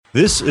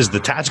This is the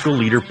Tactical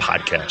Leader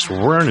Podcast, where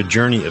we're on a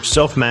journey of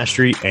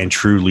self-mastery and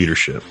true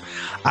leadership.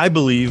 I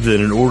believe that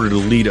in order to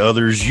lead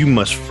others, you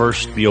must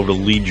first be able to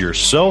lead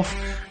yourself.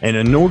 And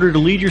in order to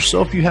lead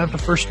yourself, you have to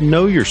first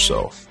know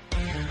yourself.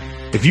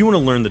 If you want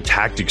to learn the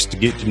tactics to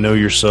get to know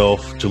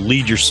yourself, to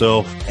lead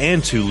yourself,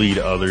 and to lead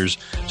others,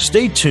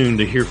 stay tuned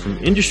to hear from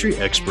industry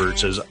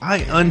experts as I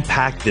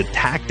unpack the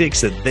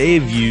tactics that they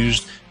have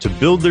used to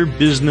build their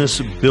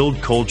business,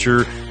 build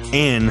culture,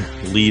 and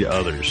lead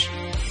others.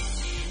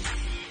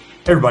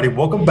 Hey everybody,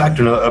 welcome back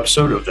to another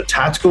episode of The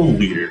Tactical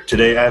Leader.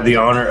 Today I have the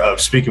honor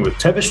of speaking with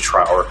Tevis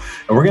Trower,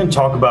 and we're going to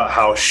talk about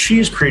how she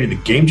has created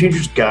the Game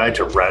Changers Guide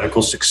to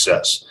Radical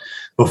Success.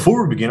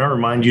 Before we begin, I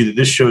remind you that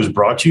this show is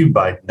brought to you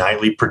by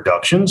Nightly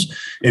Productions.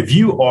 If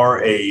you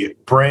are a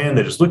brand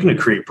that is looking to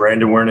create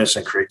brand awareness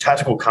and create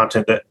tactical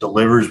content that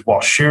delivers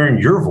while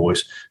sharing your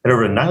voice, head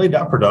over to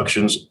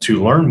Nightly.Productions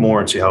to learn more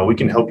and see how we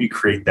can help you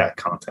create that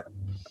content.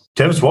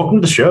 Tevis,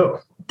 welcome to the show.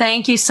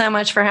 Thank you so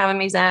much for having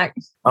me, Zach.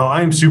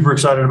 I'm super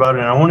excited about it,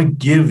 and I want to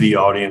give the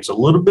audience a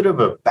little bit of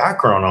a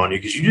background on you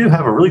because you do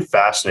have a really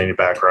fascinating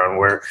background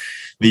where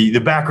the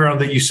background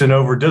that you sent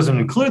over doesn't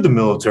include the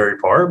military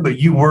part, but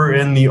you were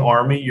in the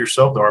Army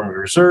yourself, the Army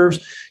Reserves.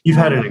 You've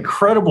had an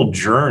incredible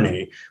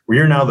journey where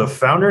you're now the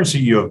founder and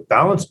CEO of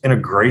Balance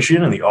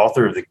Integration and the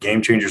author of the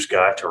Game Changers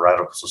Guide to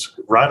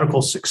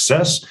Radical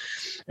Success.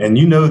 And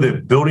you know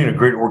that building a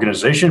great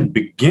organization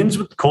begins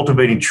with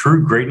cultivating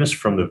true greatness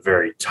from the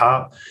very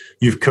top.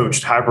 You've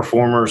coached high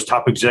performers,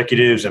 top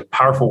executives, and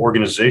powerful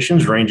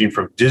organizations ranging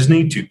from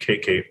Disney to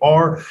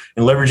KKR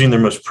and leveraging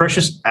their most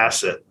precious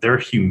asset, their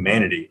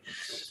humanity.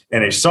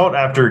 And a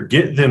sought-after,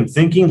 get them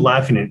thinking,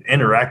 laughing, and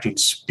interacting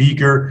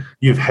speaker.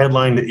 You've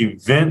headlined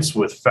events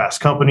with Fast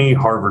Company,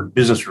 Harvard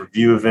Business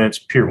Review events,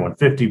 Pier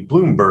 150,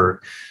 Bloomberg,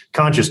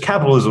 Conscious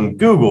Capitalism,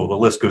 Google, the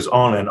list goes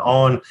on and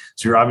on.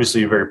 So you're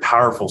obviously a very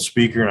powerful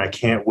speaker, and I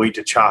can't wait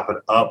to chop it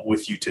up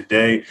with you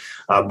today.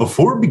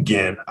 Before we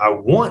begin, I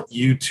want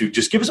you to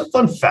just give us a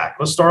fun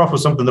fact. Let's start off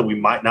with something that we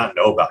might not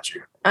know about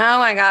you. Oh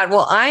my God.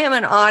 Well, I am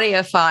an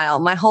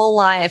audiophile. My whole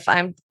life,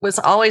 I was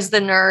always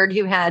the nerd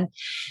who had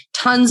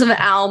tons of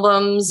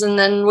albums and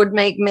then would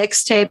make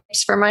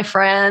mixtapes for my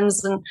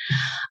friends.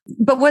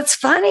 But what's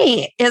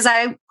funny is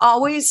I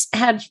always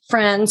had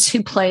friends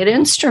who played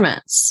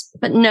instruments,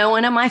 but no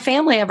one in my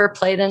family ever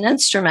played an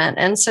instrument.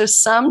 And so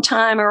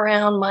sometime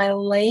around my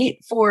late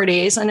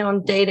 40s, I know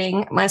I'm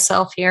dating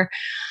myself here,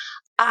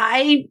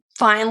 I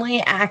finally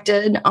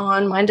acted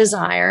on my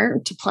desire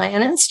to play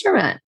an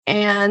instrument.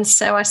 And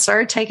so I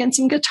started taking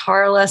some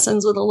guitar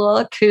lessons with a little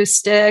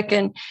acoustic,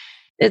 and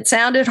it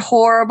sounded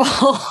horrible.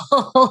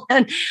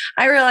 And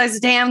I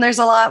realized, damn, there's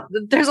a lot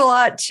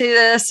to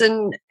this.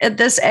 And at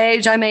this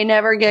age, I may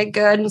never get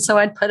good. And so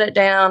I'd put it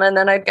down, and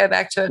then I'd go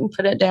back to it and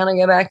put it down and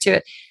go back to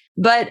it.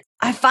 But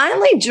I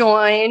finally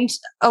joined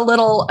a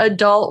little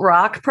adult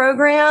rock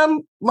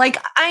program. Like,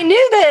 I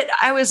knew that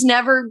I was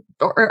never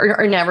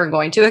or never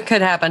going to, it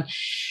could happen,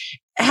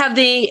 have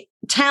the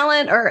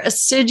talent or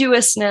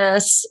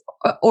assiduousness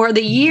or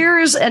the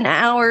years and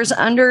hours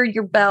under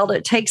your belt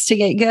it takes to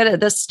get good at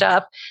this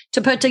stuff,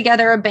 to put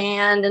together a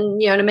band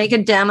and, to make a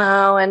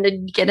demo and to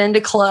get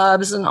into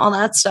clubs and all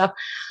that stuff.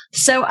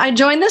 So I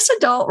joined this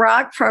adult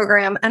rock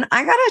program, and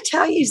I got to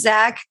tell you,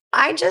 Zach,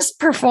 I just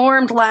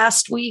performed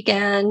last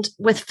weekend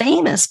with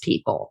famous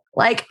people.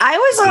 Like, I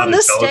was on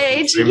the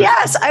stage.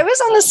 Yes, I was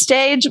on the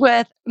stage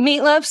with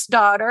Meatloaf's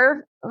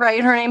daughter,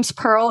 right? Her name's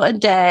Pearl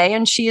Aday,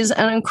 and she's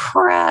an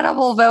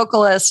incredible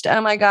vocalist.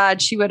 Oh my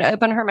God, she would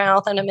open her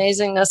mouth and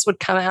amazingness would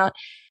come out.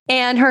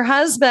 And her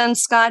husband,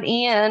 Scott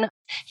Ian,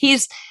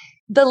 he's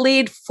the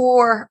lead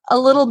for a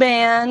little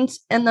band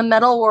in the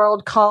metal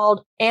world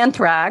called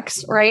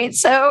Anthrax, right?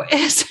 So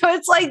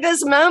it's like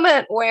this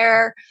moment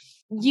where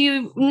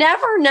you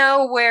never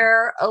know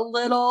where a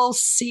little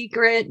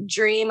secret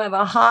dream of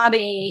a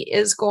hobby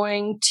is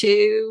going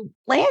to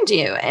land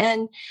you.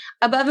 And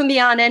above and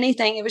beyond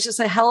anything, it was just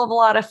a hell of a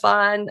lot of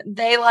fun.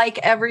 They, like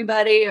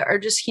everybody, are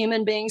just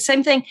human beings.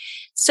 Same thing.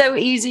 So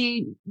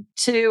easy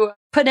to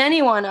put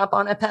anyone up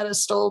on a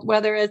pedestal,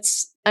 whether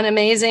it's an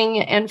amazing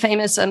and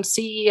famous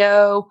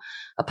CEO,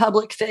 a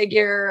public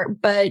figure.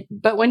 But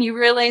when you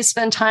really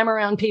spend time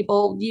around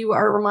people, you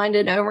are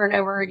reminded over and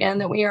over again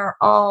that we are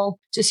all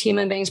just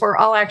human beings. We're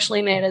all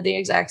actually made of the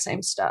exact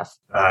same stuff.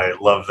 I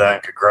love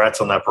that.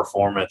 Congrats on that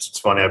performance. It's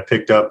funny. I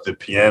picked up the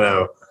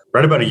piano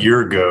right about a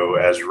year ago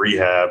as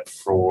rehab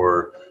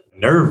for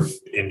nerve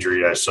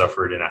injury I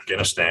suffered in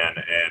Afghanistan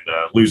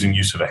and losing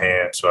use of a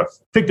hand. So I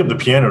picked up the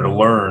piano to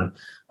learn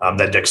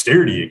that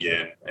dexterity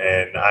again.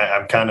 And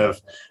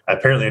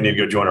apparently I need to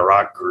go join a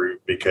rock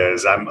group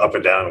because I'm up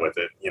and down with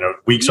it.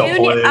 Weeks I'll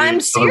play. I'm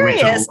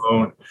serious.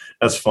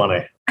 That's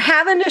funny.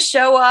 Having to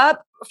show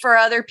up for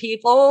other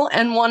people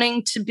and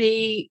wanting to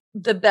be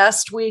the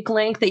best weak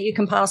link that you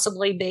can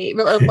possibly be.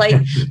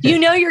 Like,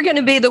 you're going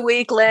to be the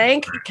weak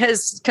link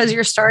because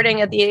you're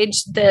starting at the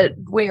age that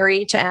we're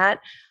each at.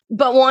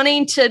 But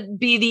wanting to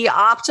be the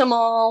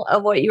optimal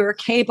of what you are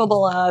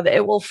capable of,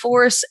 it will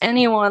force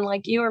anyone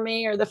like you or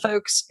me or the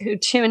folks who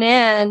tune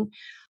in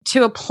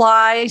to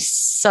apply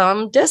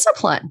some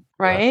discipline,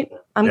 right? Yeah.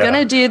 I'm going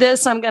to do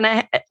this.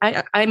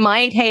 I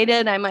might hate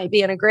it. I might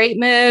be in a great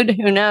mood.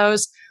 Who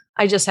knows?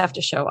 I just have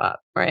to show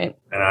up, right?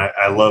 And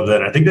I love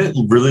that. And I think that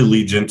really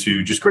leads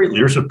into just great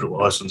leadership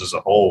lessons as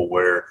a whole,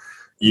 where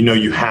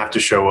you have to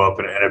show up.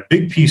 And a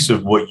big piece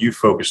of what you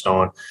focused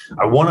on,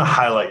 I want to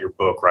highlight your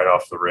book right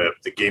off the rip,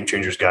 The Game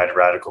Changer's Guide to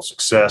Radical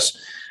Success.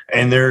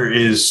 And there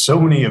is so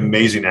many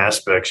amazing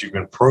aspects. You've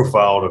been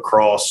profiled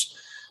across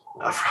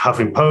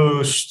Huffington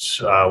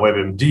Post,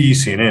 WebMD,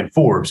 CNN,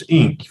 Forbes,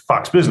 Inc.,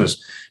 Fox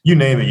Business, you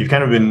name it. You've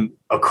kind of been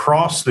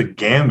across the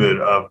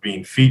gambit of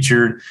being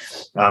featured.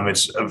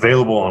 It's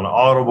available on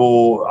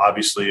Audible,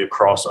 obviously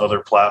across other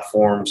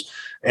platforms.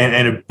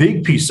 And a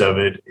big piece of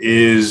it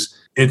is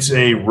it's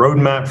a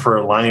roadmap for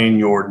aligning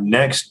your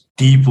next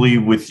deeply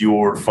with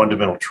your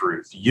fundamental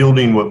truth,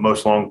 yielding what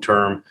most long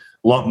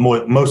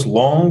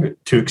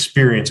to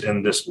experience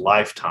in this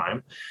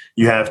lifetime.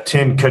 You have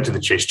 10 cut to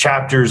the chase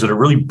chapters that are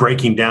really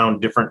breaking down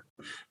different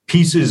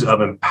pieces of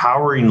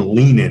empowering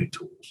lean-in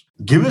tools.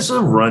 Give us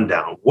a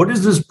rundown. What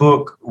is this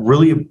book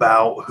really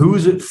about? Who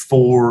is it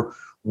for?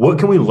 What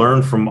can we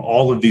learn from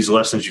all of these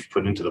lessons you've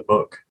put into the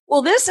book?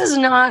 Well, this is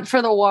not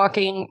for the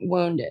walking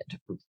wounded,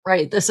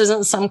 right? This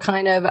isn't some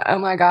kind of, oh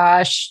my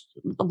gosh,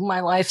 my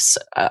life's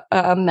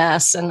a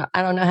mess and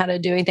I don't know how to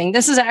do anything.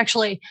 This is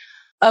actually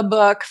a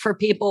book for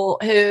people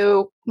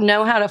who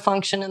know how to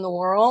function in the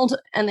world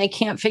and they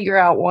can't figure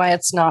out why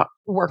it's not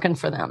working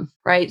for them,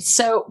 right?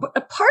 So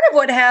a part of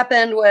what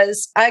happened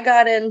was I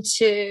got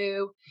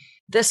into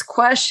this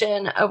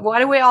question of why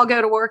do we all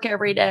go to work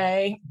every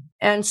day?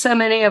 And so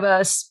many of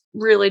us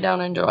really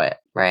don't enjoy it,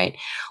 right?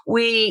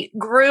 We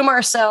groom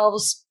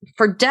ourselves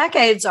for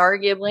decades,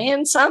 arguably,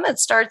 and some it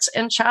starts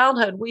in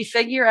childhood. We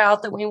figure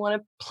out that we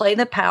want to play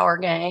the power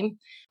game.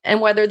 And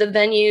whether the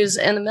venues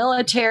in the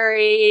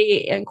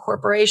military and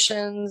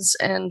corporations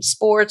and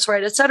sports,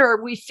 right, et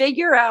cetera, we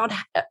figure out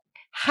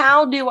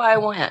how do I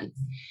win?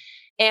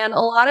 And a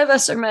lot of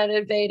us are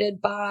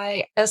motivated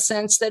by a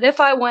sense that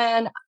if I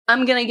win,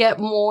 I'm going to get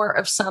more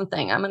of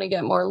something. I'm going to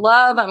get more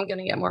love. I'm going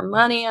to get more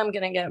money. I'm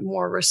going to get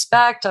more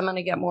respect. I'm going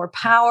to get more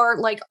power.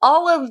 Like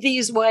all of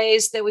these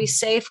ways that we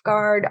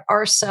safeguard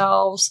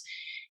ourselves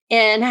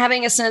and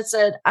having a sense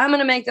that I'm going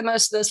to make the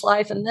most of this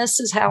life and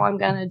this is how I'm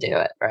going to do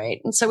it, right?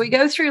 And so we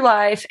go through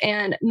life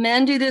and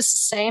men do this the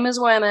same as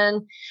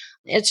women.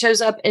 It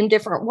shows up in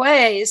different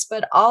ways,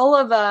 but all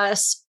of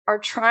us are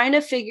trying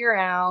to figure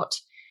out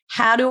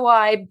how do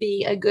I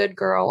be a good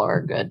girl or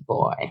a good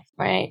boy,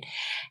 right?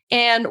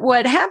 And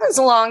what happens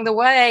along the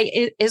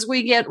way is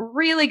we get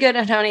really good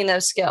at honing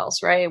those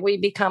skills, right? We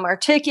become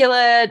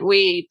articulate.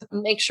 We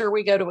make sure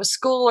we go to a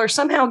school or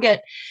somehow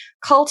get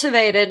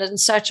cultivated in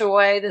such a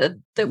way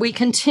that we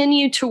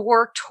continue to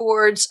work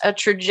towards a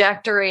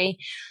trajectory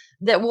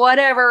that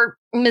whatever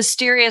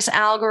mysterious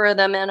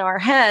algorithm in our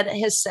head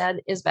has said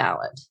is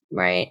valid,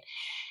 right?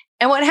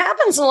 And what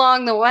happens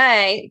along the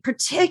way,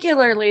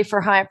 particularly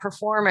for high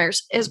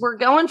performers, is we're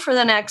going for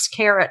the next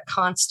carrot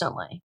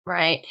constantly,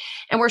 right?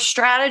 And we're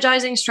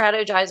strategizing.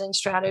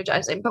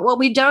 But what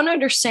we don't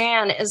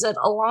understand is that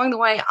along the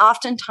way,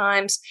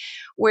 oftentimes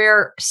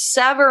we're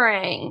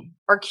severing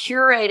or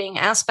curating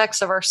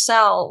aspects of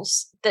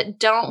ourselves that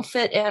don't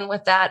fit in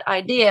with that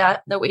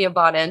idea that we have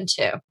bought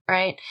into,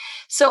 right?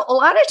 So a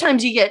lot of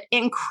times you get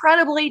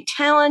incredibly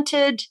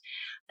talented,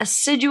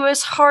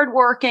 assiduous,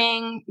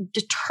 hardworking,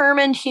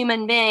 determined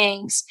human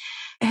beings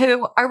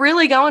who are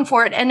really going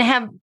for it and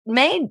have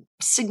made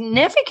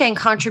significant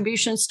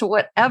contributions to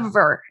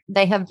whatever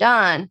they have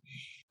done.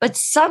 But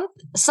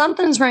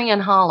something's ringing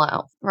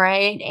hollow,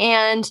 right?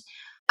 And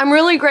I'm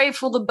really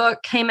grateful the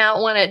book came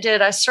out when it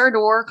did. I started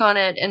to work on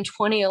it in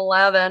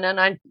 2011 and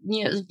I,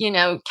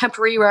 kept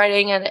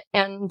rewriting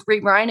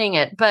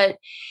it, but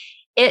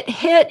it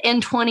hit in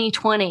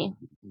 2020.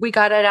 We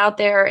got it out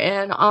there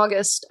in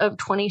August of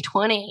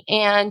 2020.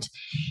 And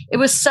it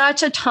was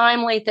such a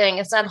timely thing.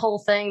 It's that whole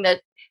thing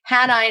that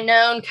had I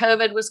known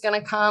COVID was going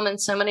to come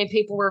and so many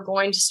people were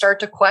going to start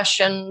to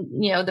question,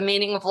 the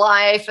meaning of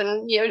life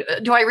and,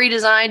 do I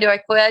redesign? Do I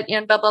quit?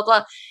 Blah, blah,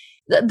 blah.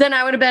 Then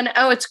I would have been,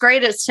 it's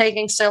great. It's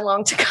taking so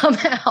long to come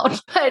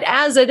out. But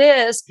as it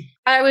is,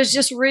 I was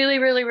just really,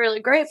 really, really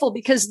grateful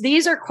because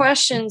these are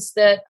questions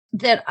that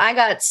I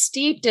got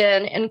steeped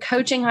in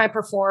coaching high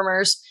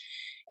performers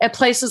at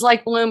places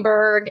like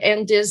Bloomberg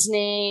and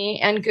Disney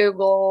and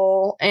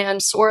Google and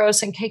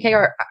Soros and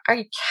KKR.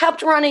 I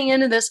kept running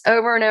into this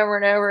over and over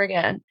and over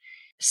again.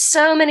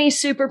 So many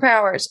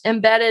superpowers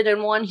embedded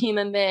in one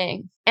human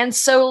being and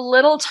so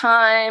little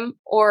time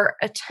or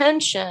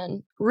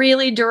attention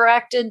really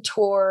directed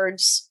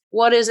towards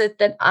what is it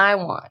that I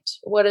want?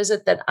 What is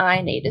it that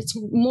I need? It's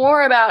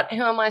more about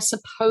who am I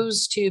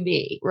supposed to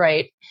be,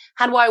 right?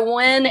 How do I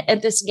win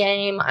at this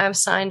game I've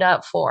signed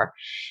up for?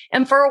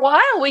 And for a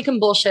while, we can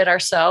bullshit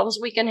ourselves.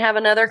 We can have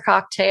another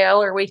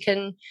cocktail or we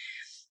can,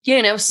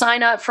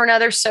 sign up for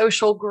another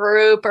social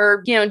group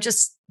or,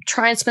 just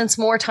try and spend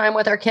some more time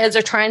with our kids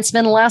or try and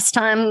spend less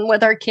time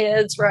with our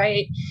kids,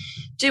 right?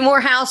 Do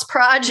more house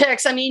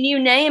projects. I mean, you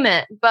name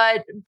it.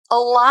 But a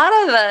lot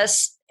of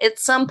us at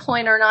some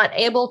point are not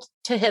able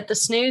to hit the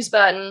snooze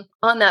button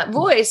on that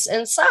voice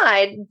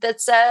inside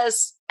that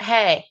says,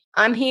 hey,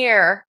 I'm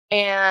here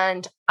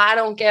and I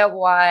don't get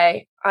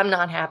why I'm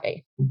not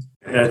happy.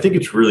 And I think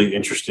it's really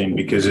interesting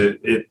because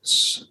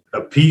it's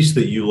a piece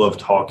that you love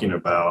talking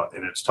about,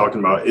 and it's talking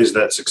about, is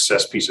that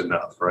success piece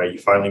enough, right? You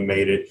finally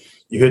made it,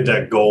 you hit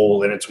that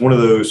goal, and it's one of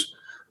those,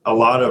 a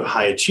lot of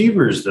high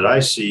achievers that I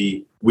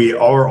see, we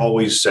are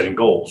always setting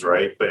goals,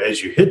 right? But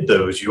as you hit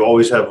those, you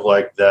always have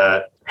like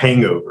that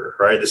hangover,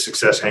 right? The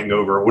success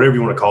hangover, whatever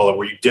you want to call it,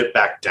 where you dip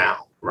back down,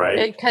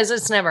 right? Because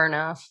it's never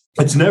enough.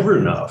 It's never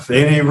enough.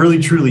 And it really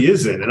truly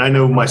isn't. And I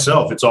know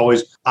myself, it's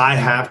always,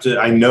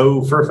 I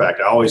know for a fact,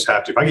 I always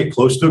have to, if I get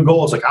close to a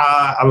goal, it's like,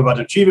 I'm about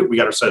to achieve it. We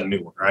got to set a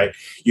new one, right?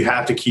 You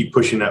have to keep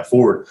pushing that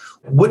forward.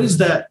 What is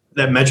that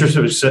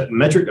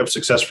metric of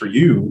success for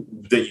you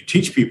that you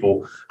teach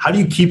people? How do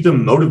you keep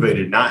them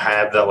motivated, not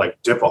have that like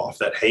dip off,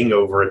 that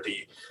hangover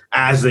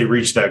as they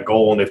reach that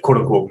goal and they've quote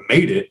unquote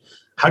made it?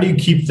 How do you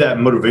keep that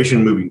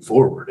motivation moving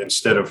forward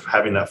instead of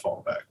having that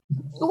fall back?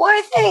 Well,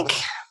 I think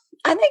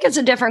it's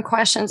a different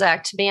question,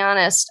 Zach, to be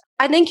honest.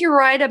 I think you're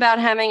right about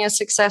having a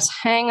success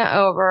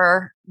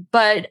hangover,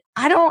 but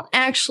I don't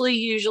actually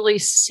usually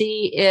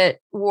see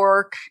it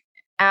work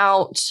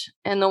out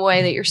in the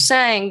way that you're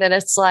saying, that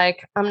it's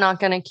like, I'm not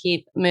going to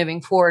keep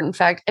moving forward. In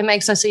fact, it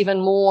makes us even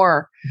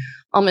more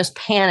almost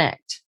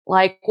panicked.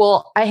 Like,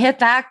 well, I hit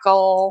that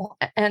goal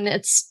and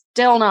it's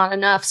still not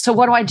enough. So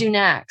what do I do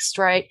next?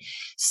 Right.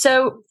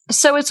 So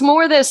it's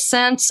more this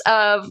sense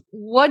of,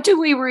 what do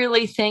we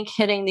really think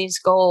hitting these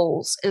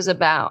goals is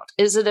about?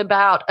 Is it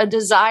about a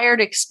desired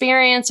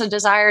experience, a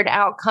desired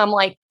outcome?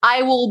 Like,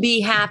 I will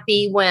be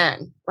happy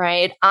when,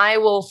 right? I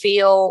will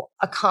feel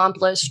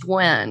accomplished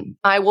when.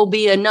 I will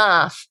be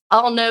enough.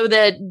 I'll know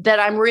that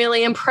I'm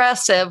really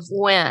impressive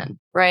when,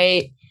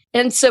 right?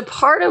 And so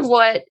part of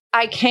what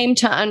I came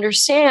to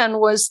understand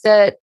was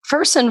that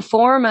first and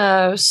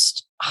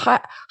foremost,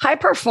 high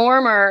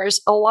performers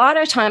a lot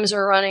of times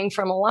are running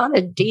from a lot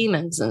of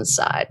demons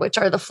inside, which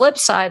are the flip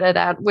side of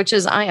that, which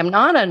is, I am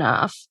not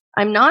enough.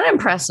 I'm not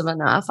impressive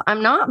enough.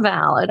 I'm not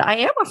valid. I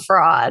am a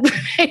fraud.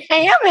 Right? I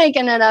am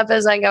making it up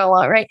as I go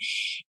along, right?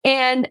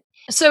 And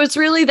so it's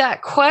really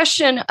that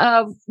question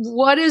of,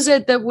 what is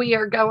it that we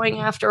are going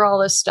after all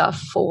this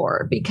stuff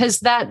for? Because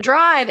that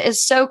drive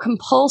is so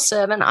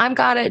compulsive, and I've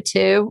got it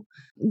too.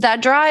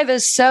 That drive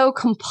is so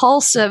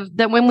compulsive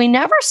that when we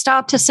never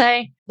stop to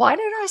say, why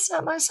did I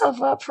set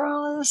myself up for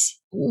all this?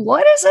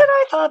 What is it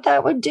I thought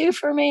that would do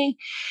for me?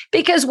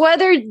 Because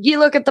whether you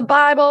look at the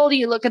Bible,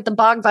 you look at the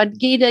Bhagavad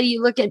Gita,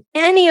 you look at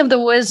any of the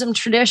wisdom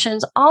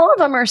traditions, all of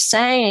them are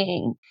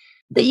saying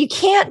that you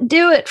can't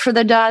do it for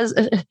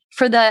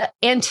the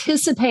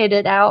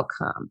anticipated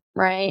outcome,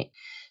 right?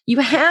 You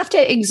have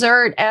to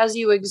exert as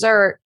you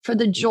exert for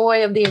the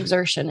joy of the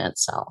exertion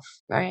itself,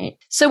 right?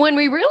 So when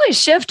we really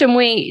shift and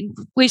we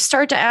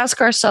start to ask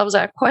ourselves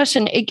that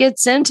question, it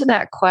gets into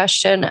that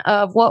question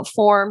of, what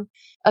form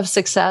of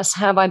success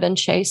have I been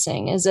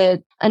chasing? Is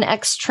it an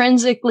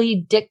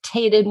extrinsically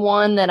dictated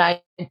one that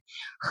I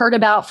heard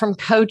about from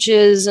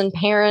coaches and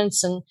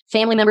parents and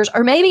family members?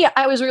 Or maybe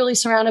I was really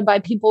surrounded by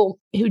people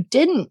who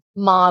didn't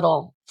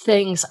model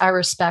things I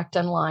respect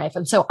in life.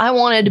 And so I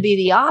wanted to be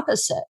the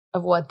opposite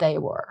of what they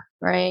were,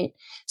 right?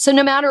 So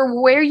no matter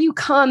where you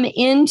come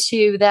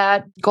into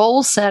that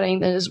goal setting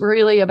that is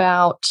really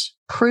about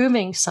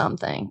proving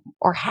something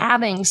or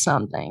having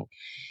something,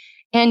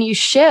 and you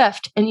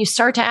shift and you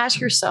start to ask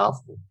yourself,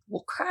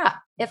 well, crap,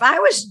 if I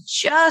was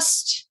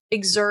just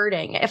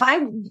exerting, if I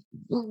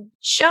were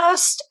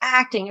just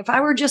acting, if I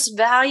were just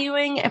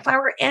valuing, if I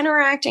were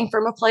interacting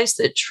from a place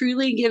that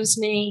truly gives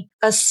me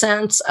a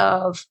sense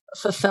of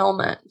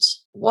fulfillment,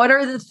 what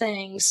are the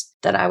things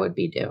that I would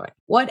be doing?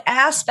 What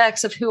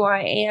aspects of who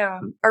I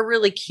am are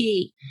really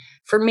key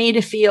for me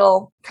to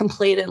feel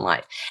complete in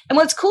life? And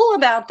what's cool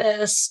about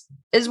this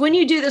is, when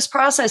you do this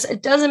process,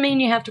 it doesn't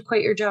mean you have to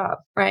quit your job,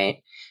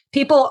 right?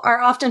 People are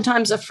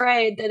oftentimes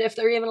afraid that if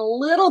they're even a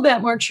little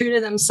bit more true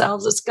to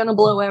themselves, it's going to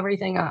blow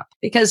everything up,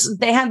 because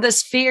they have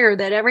this fear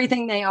that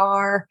everything they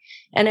are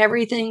and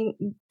everything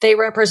they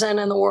represent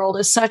in the world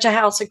is such a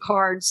house of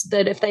cards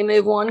that if they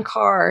move one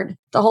card,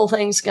 the whole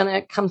thing's going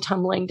to come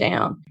tumbling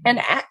down. And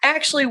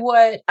actually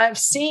what I've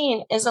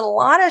seen is that a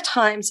lot of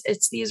times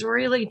it's these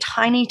really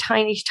tiny,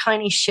 tiny,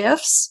 tiny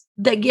shifts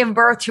that give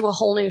birth to a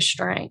whole new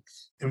strength.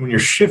 And when you're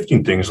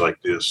shifting things like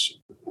this,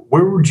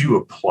 where would you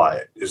apply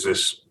it? Is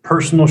this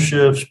personal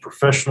shifts,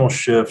 professional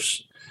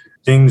shifts,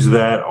 things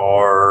that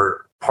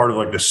are part of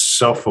like the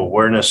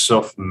self-awareness,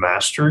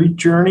 self-mastery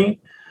journey?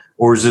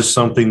 Or is this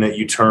something that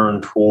you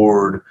turn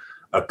toward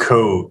a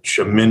coach,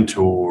 a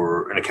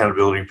mentor, an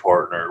accountability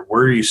partner?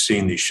 Where are you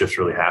seeing these shifts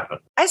really happen?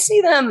 I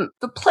see them,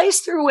 the place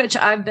through which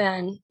I've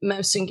been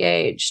most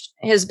engaged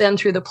has been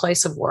through the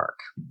place of work,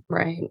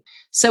 right?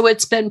 So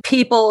it's been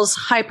people's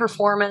high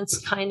performance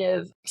kind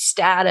of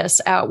status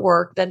at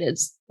work that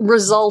has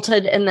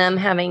resulted in them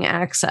having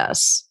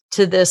access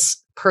to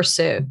this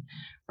pursuit,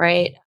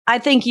 right? I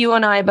think you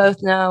and I both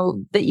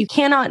know that you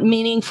cannot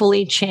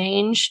meaningfully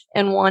change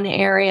in one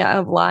area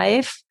of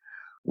life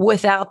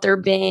without there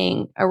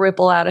being a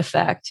ripple out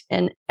effect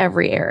in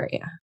every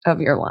area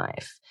of your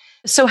life.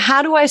 So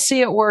how do I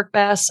see it work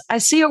best? I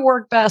see it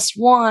work best,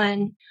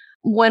 one,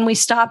 when we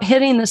stop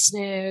hitting the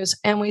snooze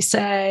and we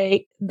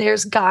say,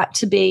 there's got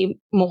to be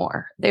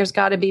more. There's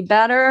got to be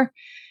better.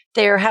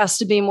 There has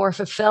to be more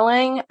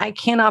fulfilling. I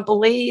cannot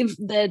believe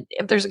that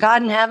if there's a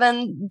God in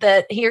heaven,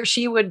 that he or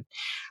she would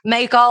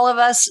make all of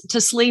us to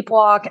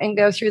sleepwalk and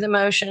go through the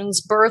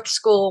motions, birth,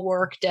 school,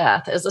 work,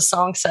 death, as the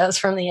song says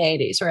from the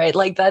 80s, right?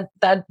 Like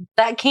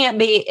that can't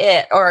be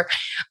it. Or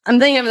I'm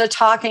thinking of the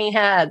Talking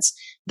Heads.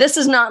 This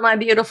is not my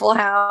beautiful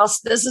house.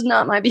 This is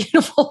not my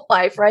beautiful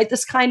life, right?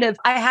 This kind of,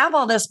 I have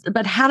all this,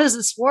 but how does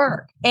this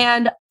work?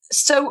 And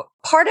so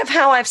part of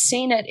how I've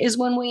seen it is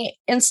when we,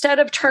 instead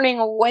of turning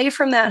away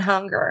from that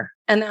hunger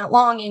and that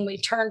longing, we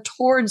turn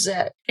towards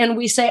it and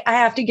we say, I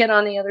have to get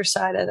on the other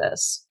side of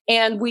this.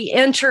 And we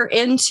enter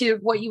into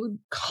what you would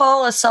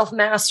call a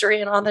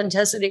self-mastery and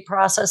authenticity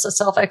process, a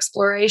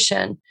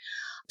self-exploration.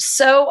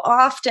 So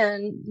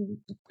often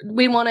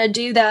we want to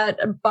do that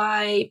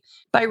by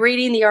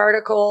reading the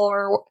article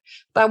or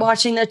by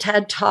watching the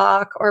TED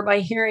Talk or by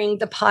hearing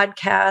the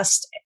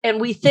podcast. And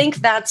we think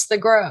that's the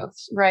growth,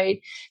 right?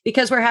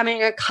 Because we're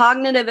having a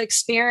cognitive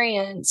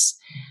experience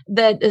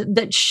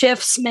that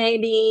shifts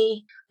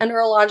maybe a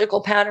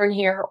neurological pattern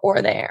here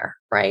or there,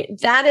 right?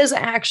 That is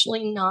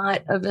actually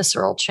not a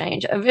visceral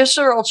change. A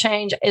visceral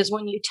change is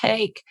when you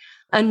take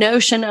a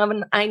notion of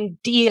an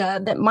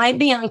idea that might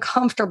be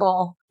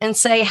uncomfortable and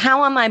say,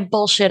 how am I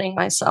bullshitting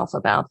myself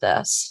about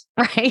this?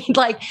 Right?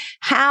 Like,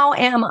 how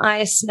am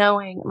I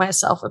snowing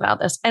myself about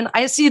this? And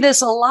I see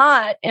this a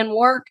lot in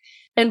work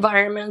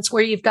environments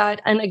where you've got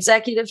an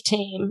executive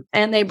team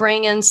and they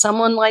bring in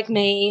someone like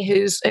me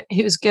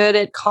who's good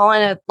at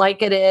calling it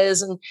like it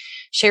is and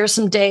shares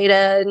some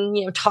data and,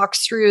 you know,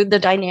 talks through the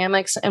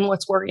dynamics and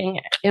what's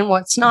working and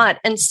what's not.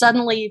 And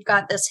suddenly you've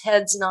got this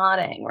heads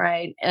nodding,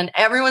 right? And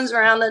everyone's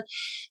around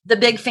the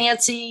big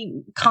fancy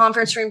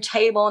conference room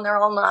table and they're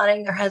all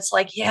nodding their heads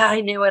like, yeah,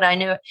 I knew it.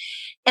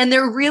 And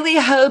they're really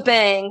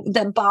hoping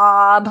that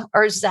Bob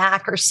or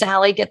Zach or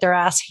Sally get their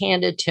ass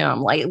handed to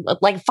them.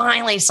 Like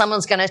finally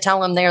someone's going to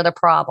tell them they're the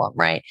problem,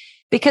 right?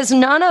 Because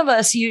none of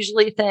us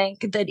usually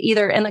think that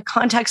either in the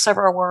context of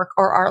our work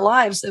or our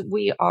lives that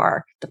we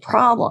are the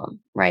problem,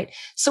 right?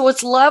 So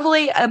what's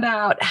lovely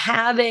about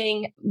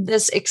having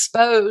this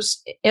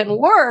exposed in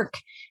work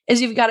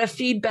is you've got a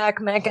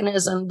feedback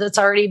mechanism that's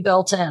already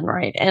built in,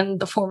 right? In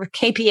the form of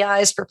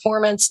KPIs,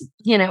 performance,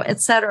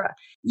 et cetera.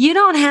 You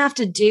don't have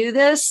to do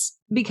this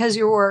because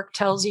your work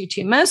tells you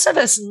to. Most of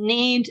us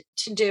need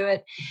to do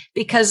it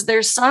because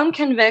there's some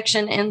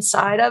conviction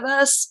inside of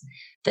us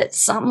that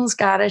something's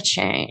got to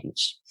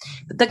change.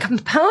 The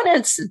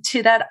components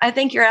to that, I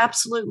think you're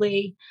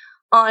absolutely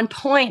on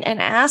point in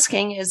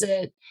asking, is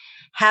it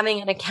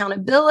having an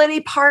accountability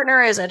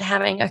partner? Is it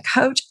having a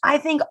coach? I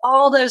think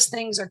all those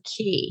things are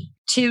key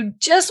to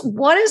just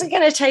what is it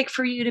going to take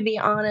for you to be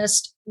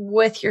honest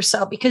with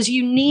yourself? Because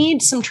you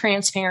need some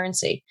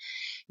transparency.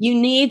 You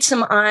need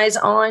some eyes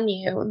on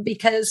you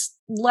because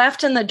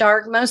left in the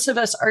dark, most of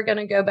us are going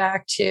to go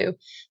back to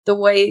the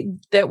way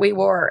that we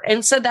were.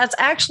 And so that's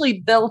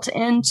actually built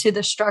into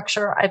the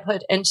structure I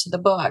put into the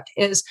book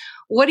is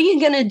what are you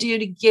going to do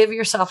to give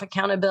yourself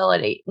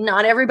accountability?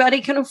 Not everybody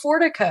can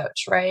afford a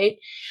coach, right?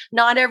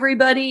 Not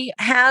everybody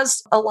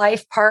has a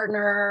life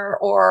partner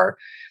or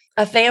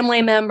a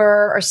family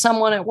member or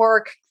someone at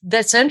work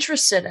that's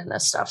interested in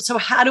this stuff. So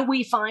how do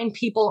we find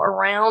people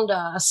around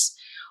us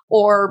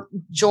or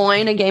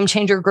join a game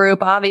changer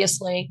group,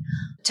 obviously,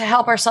 to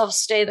help ourselves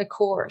stay the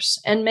course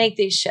and make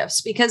these shifts?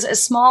 Because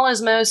as small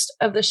as most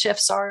of the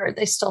shifts are,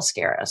 they still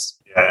scare us.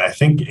 Yeah, I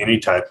think any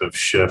type of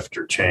shift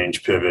or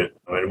change, pivot,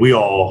 I mean, we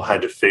all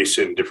had to face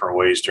it in different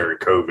ways during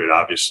COVID,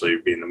 obviously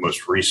being the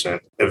most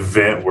recent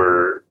event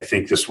where I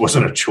think this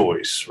wasn't a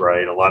choice,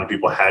 right? A lot of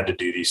people had to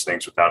do these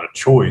things without a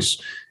choice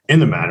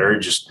in the matter.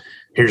 Just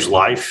here's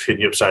life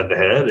hitting you upside the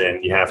head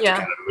and you have to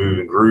kind of move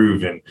and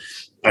groove. And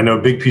I know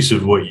a big piece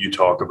of what you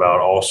talk about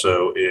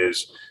also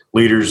is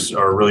leaders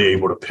are really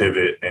able to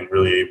pivot and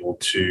really able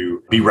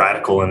to be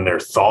radical in their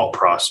thought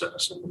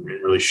process and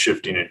really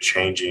shifting and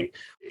changing.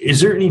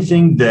 Is there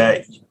anything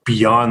that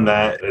beyond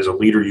that as a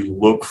leader you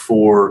look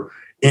for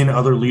in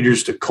other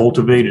leaders to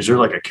cultivate? Is there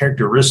like a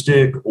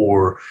characteristic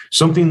or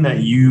something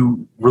that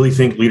you really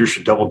think leaders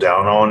should double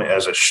down on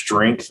as a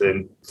strength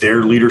in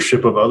their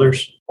leadership of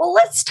others? Well,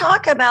 let's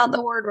talk about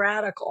the word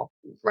radical,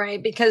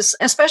 right? Because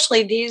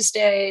especially these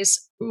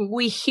days,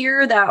 we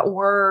hear that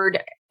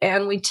word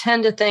and we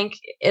tend to think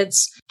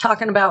it's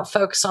talking about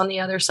folks on the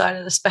other side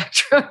of the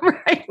spectrum,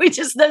 right?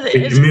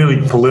 It's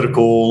merely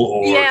political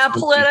or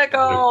political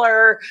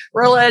or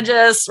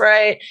religious,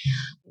 right?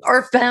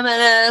 Or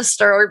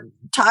feminist or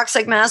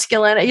toxic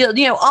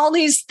masculinity, all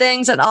these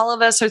things that all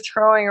of us are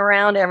throwing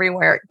around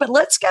everywhere. But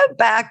let's go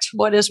back to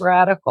what is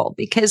radical,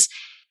 because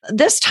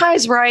this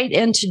ties right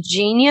into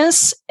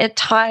genius. It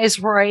ties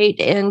right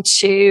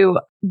into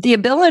the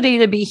ability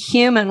to be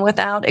human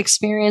without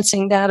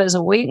experiencing that as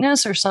a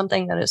weakness or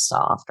something that is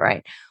soft,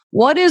 right?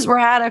 What is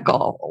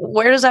radical?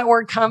 Where does that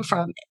word come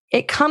from?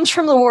 It comes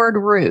from the word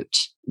root,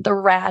 the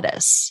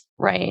radis,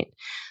 right?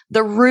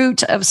 The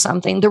root of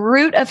something, the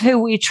root of who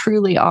we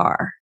truly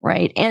are,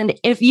 right? And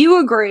if you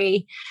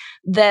agree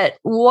that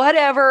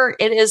whatever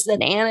it is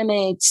that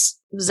animates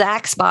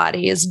Zach's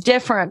body is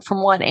different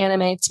from what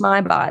animates my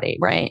body,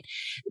 right?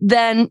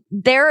 Then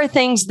there are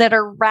things that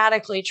are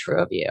radically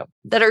true of you,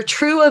 that are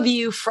true of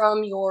you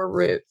from your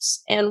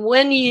roots. And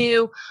when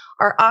you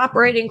are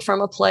operating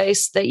from a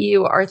place that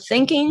you are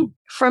thinking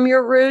from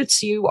your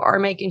roots, you are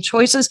making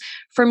choices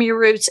from your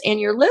roots, and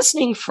you're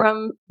listening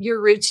from your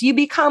roots, you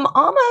become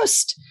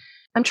almost,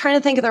 I'm trying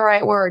to think of the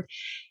right word,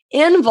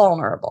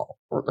 invulnerable,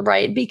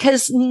 right?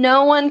 Because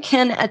no one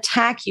can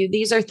attack you.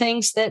 These are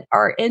things that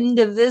are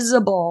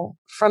indivisible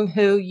from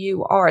who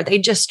you are. They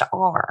just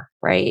are,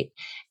 right?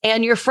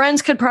 And your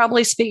friends could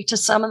probably speak to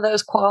some of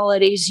those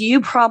qualities.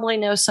 You probably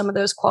know some of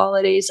those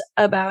qualities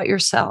about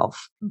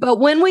yourself. But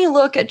when we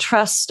look at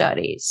trust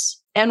studies,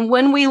 and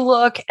when we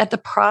look at the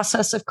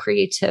process of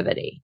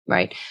creativity,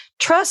 right?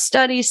 Trust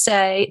studies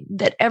say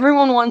that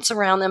everyone wants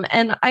around them.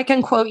 And I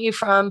can quote you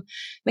from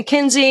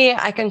McKinsey.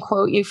 I can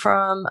quote you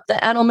from the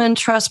Edelman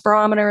Trust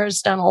Barometer.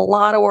 Has done a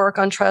lot of work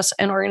on trust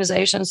and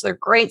organizations. They're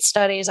great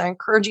studies. I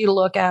encourage you to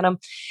look at them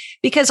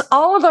because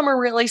all of them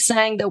are really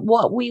saying that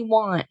what we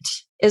want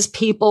is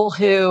people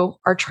who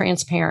are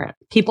transparent,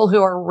 people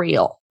who are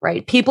real,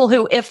 right? People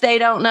who, if they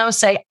don't know,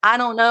 say, I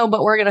don't know,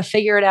 but we're going to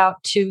figure it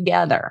out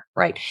together,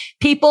 right?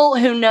 People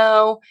who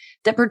know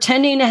that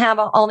pretending to have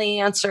all the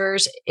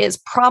answers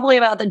is probably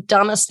about the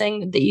dumbest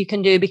thing that you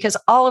can do, because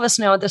all of us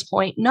know at this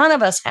point, none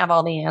of us have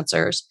all the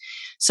answers.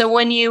 So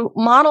when you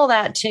model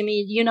that to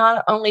me, you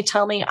not only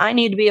tell me I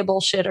need to be a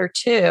bullshitter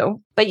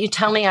too, but you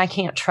tell me I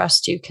can't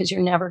trust you because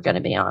you're never going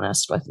to be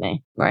honest with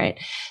me, right?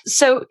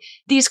 So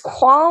these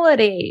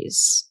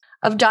qualities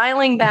of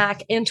dialing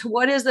back into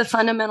what is the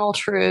fundamental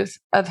truth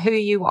of who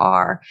you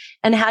are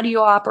and how do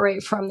you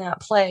operate from that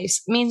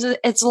place means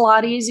it's a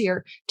lot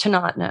easier to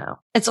not know.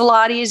 It's a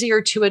lot easier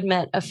to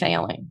admit a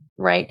failing,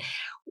 right?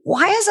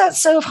 Why is that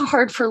so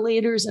hard for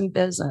leaders in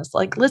business?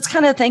 Like, let's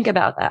kind of think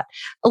about that.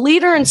 A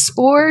leader in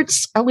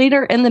sports, a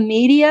leader in the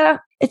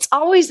media, it's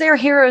always their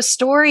hero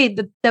story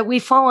that we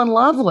fall in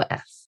love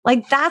with.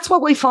 Like, that's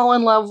what we fall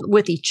in love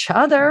with each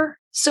other.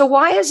 So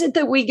why is it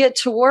that we get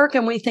to work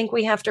and we think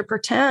we have to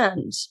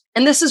pretend?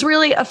 And this is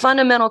really a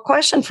fundamental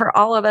question for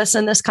all of us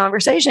in this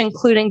conversation,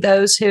 including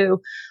those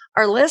who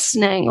are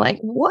listening. Like,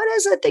 what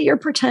is it that you're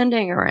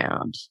pretending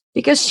around?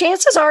 Because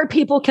chances are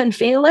people can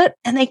feel it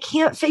and they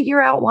can't figure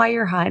out why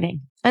you're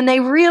hiding. And they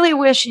really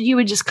wish you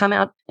would just come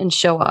out and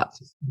show up.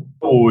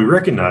 What we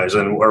recognize,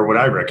 or what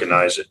I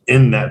recognize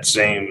in that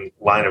same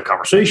line of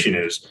conversation,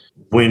 is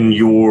when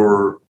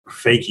you're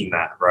faking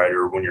that, right?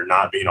 Or when you're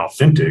not being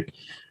authentic,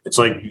 it's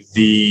like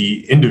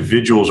the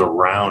individuals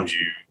around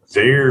you,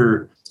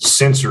 their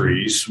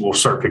sensories will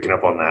start picking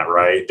up on that,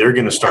 right? They're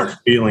going to start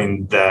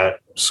feeling that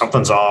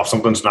something's off,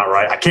 something's not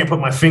right. I can't put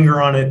my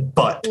finger on it,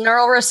 but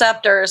neural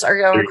receptors are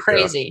going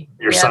crazy.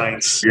 Your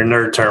science, your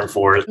nerd term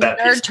for it.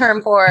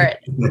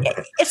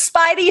 It's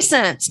spidey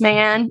sense,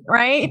 man,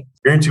 right?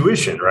 Your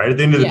intuition, right? At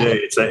the end of the day,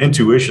 it's that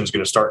intuition is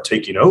going to start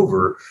taking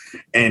over,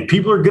 and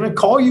people are going to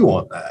call you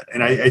on that.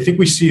 And I think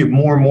we see it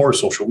more and more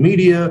social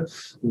media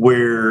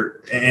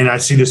where, and I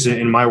see this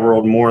in my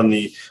world more in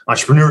the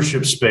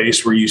entrepreneurship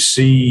space, where you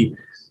see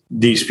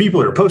these people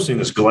that are posting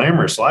this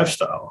glamorous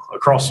lifestyle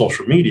across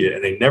social media,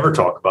 and they never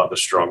talk about the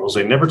struggles.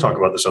 They never talk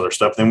about this other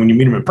stuff. Then when you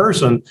meet them in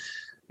person,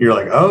 you're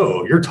like,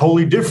 oh, you're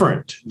totally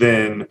different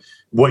than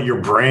what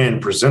your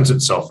brand presents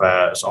itself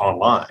as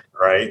online,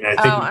 right? And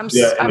I think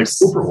in the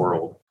corporate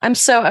world, I'm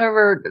so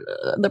over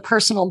the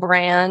personal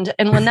brand.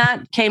 And when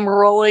that came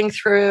rolling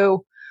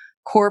through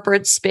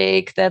corporate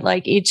speak, that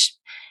like each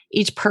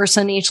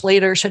person, each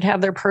leader should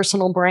have their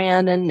personal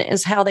brand, and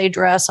is how they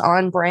dress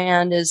on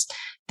brand, is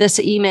this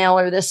email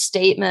or this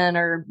statement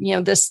or,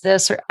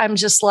 this, or I'm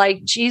just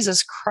like,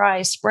 Jesus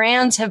Christ,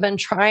 brands have been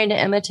trying to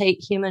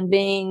imitate human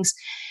beings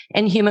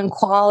and human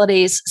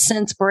qualities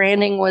since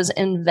branding was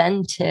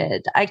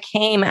invented. I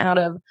came out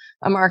of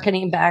a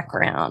marketing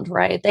background,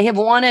 right? They have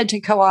wanted to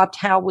co-opt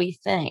how we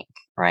think,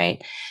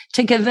 right?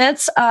 To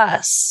convince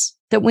us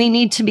that we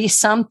need to be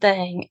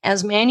something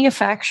as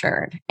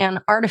manufactured and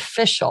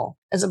artificial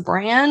as a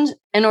brand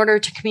in order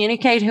to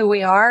communicate who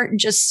we are,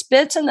 just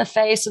spits in the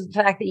face of the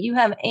fact that you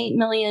have 8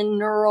 million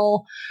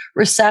neural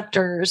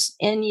receptors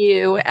in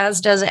you,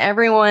 as does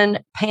everyone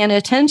paying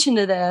attention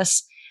to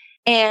this.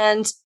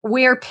 And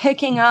we're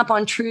picking up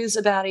on truths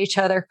about each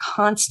other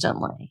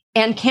constantly.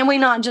 And can we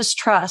not just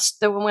trust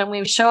that when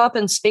we show up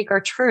and speak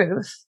our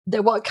truth,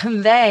 that what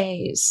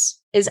conveys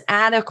is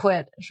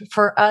adequate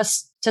for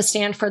us to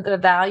stand for the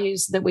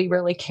values that we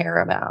really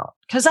care about?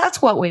 Because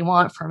that's what we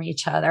want from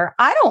each other.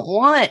 I don't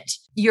want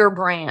your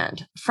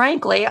brand.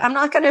 Frankly, I'm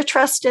not going to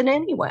trust it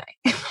anyway.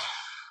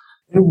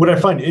 And what I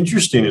find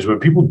interesting is when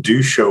people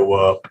do show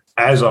up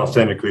as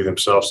authentically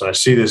themselves, and I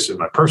see this in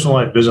my personal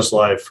life, business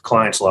life,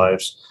 clients'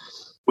 lives,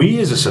 we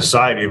as a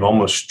society have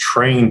almost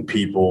trained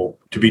people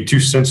to be too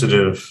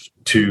sensitive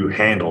to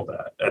handle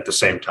that at the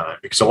same time.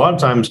 Because a lot of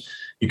times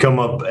you come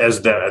up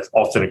as that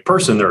authentic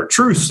person, there are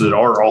truths that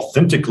are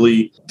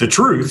authentically the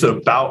truth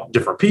about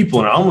different people.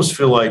 And I almost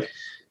feel like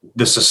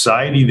the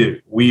society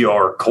that we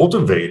are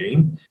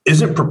cultivating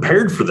isn't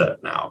prepared for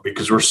that now,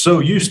 because we're so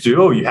used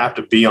to, oh, you have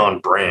to be on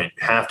brand,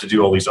 you have to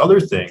do all these other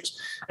things.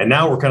 And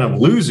now we're kind of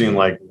losing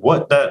like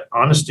what that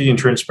honesty and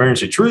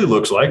transparency truly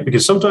looks like,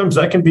 because sometimes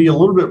that can be a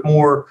little bit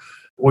more,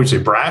 what would you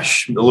say,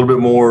 brash, a little bit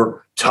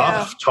more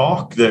tough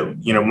talk that,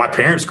 my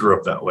parents grew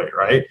up that way,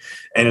 right?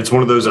 And it's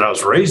one of those that I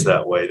was raised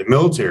that way. The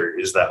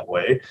military is that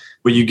way.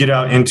 But you get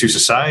out into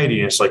society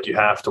and it's like you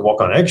have to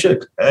walk on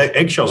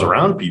eggshells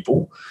around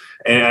people.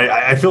 And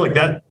I feel like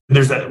that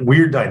there's that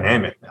weird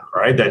dynamic now,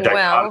 right? That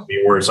dichotomy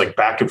where it's like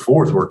back and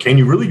forth, where can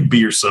you really be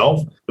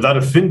yourself without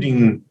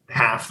offending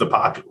half the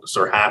populace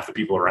or half the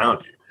people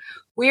around you?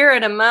 We're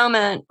at a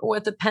moment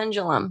with the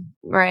pendulum,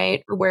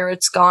 right? Where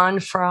it's gone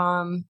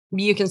from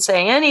you can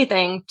say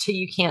anything to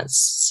you can't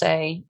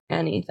say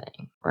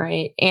anything,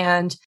 right?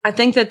 And I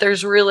think that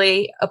there's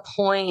really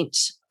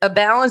a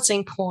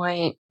balancing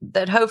point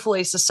that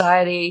hopefully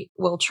society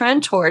will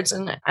trend towards.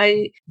 And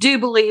I do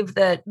believe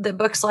that the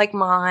books like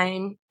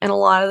mine and a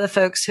lot of the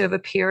folks who have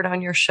appeared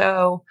on your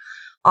show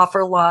offer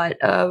a lot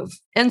of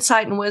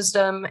insight and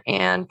wisdom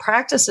and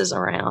practices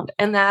around.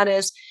 And that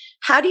is,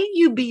 how do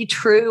you be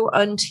true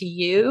unto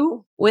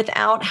you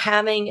without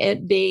having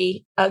it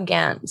be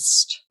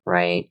against,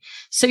 right?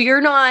 So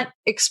you're not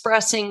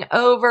expressing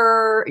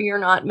over, you're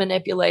not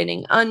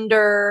manipulating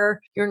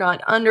under, you're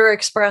not under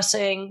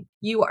expressing,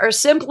 you are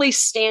simply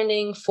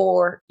standing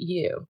for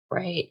you,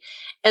 right?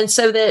 And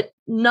so that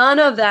none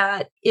of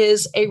that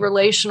is a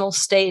relational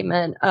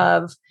statement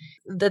of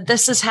that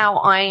this is how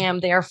I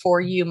am,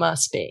 therefore you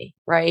must be,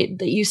 right?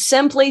 That you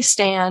simply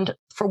stand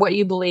for what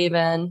you believe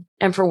in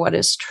and for what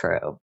is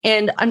true.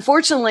 And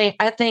unfortunately,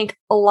 I think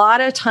a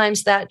lot of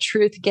times that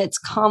truth gets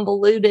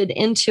convoluted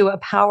into a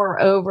power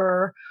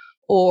over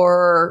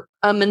or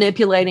a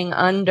manipulating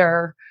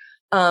under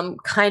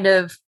kind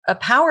of a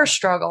power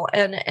struggle.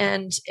 And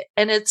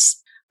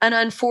it's an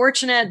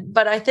unfortunate,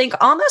 but I think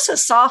almost a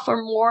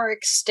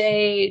sophomoric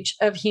stage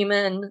of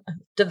human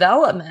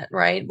development,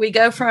 right? We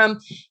go from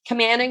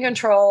command and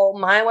control,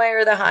 my way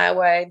or the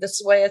highway, this is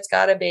the way it's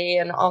got to be,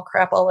 and I'll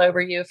crap all over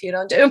you if you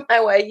don't do it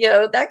my way,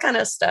 that kind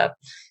of stuff.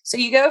 So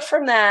you go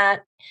from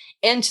that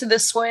into the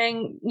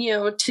swing,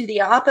 to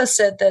the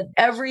opposite, that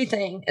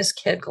everything is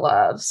kid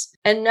gloves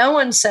and no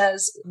one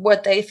says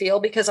what they feel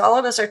because all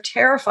of us are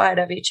terrified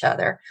of each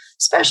other,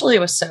 especially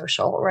with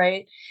social,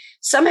 right?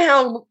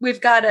 Somehow we've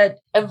got to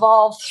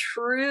evolve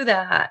through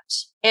that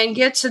and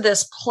get to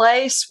this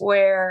place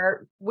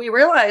where we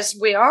realize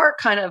we are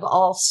kind of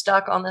all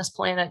stuck on this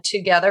planet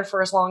together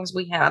for as long as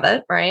we have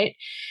it, right?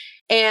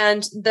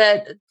 And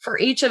that for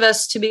each of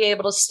us to be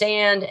able to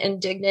stand in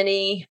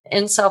dignity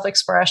and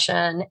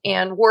self-expression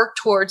and work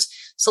towards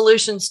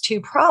solutions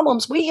to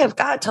problems, we have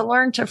got to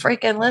learn to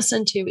freaking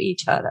listen to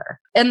each other.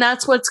 And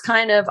that's what's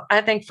kind of, I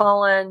think,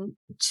 fallen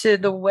to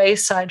the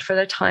wayside for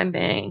the time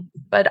being.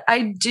 But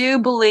I do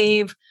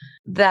believe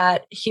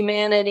that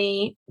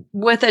humanity,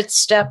 with its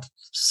steps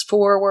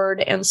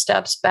forward and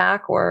steps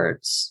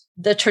backwards,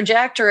 the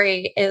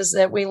trajectory is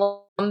that we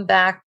come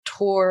back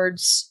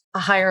towards a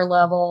higher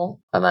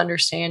level of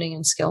understanding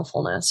and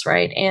skillfulness,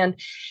 right? And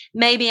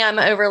maybe I'm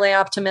overly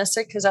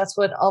optimistic because that's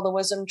what all the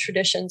wisdom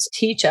traditions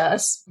teach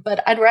us,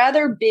 but I'd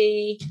rather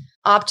be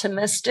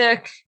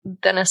optimistic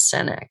than a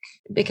cynic,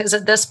 because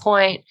at this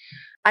point,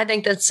 I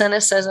think that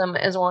cynicism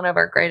is one of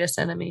our greatest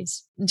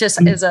enemies, just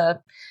as a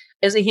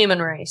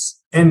human race.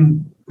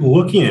 And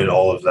looking at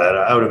all of that,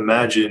 I would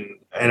imagine,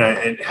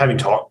 and having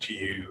talked to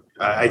you,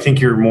 I think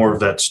you're more of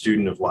that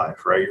student of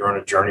life, right? You're on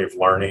a journey of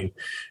learning.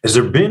 Has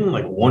there been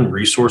like one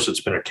resource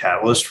that's been a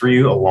catalyst for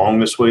you along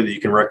this way that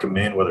you can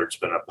recommend, whether it's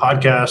been a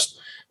podcast,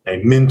 a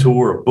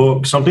mentor, a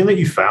book, something that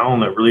you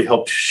found that really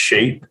helped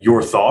shape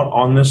your thought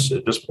on this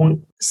at this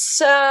point?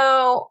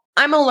 So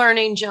I'm a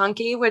learning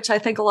junkie, which I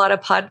think a lot of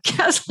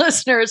podcast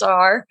listeners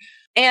are.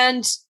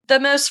 And the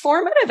most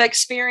formative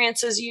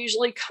experiences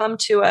usually come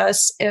to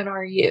us in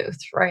our youth,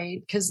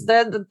 right? Because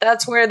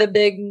that's where the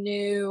big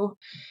new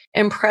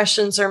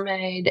impressions are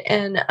made.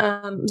 And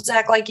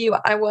Zach, like you,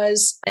 I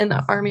was in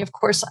the Army, of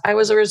course. I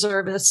was a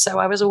reservist, so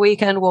I was a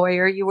weekend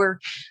warrior. You were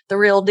the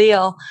real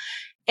deal.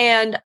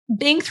 And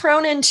being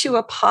thrown into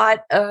a pot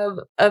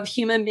of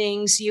human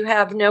beings, you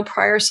have no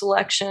prior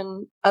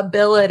selection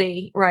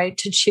ability, right,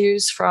 to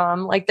choose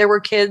from. Like there were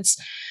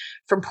kids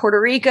from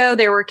Puerto Rico.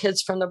 There were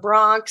kids from the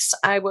Bronx.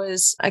 I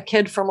was a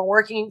kid from a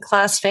working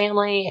class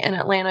family in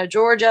Atlanta,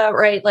 Georgia,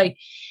 right? Like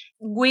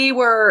we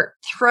were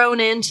thrown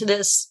into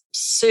this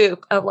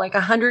soup of like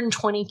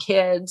 120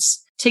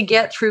 kids to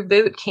get through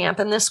boot camp.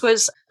 And this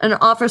was an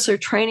officer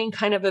training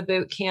kind of a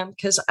boot camp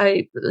because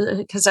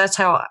that's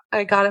how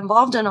I got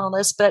involved in all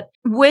this. But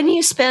when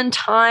you spend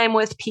time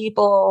with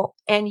people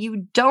and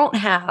you don't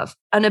have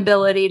an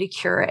ability to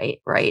curate,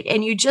 right?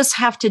 And you just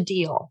have to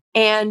deal,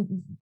 and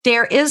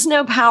There is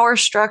no power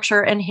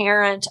structure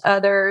inherent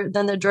other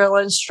than the drill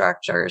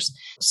instructors.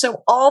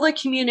 So all the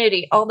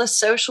community, all the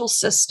social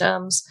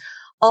systems,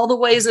 all the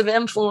ways of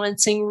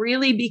influencing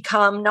really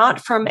become not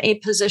from a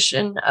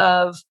position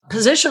of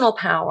positional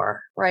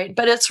power, right?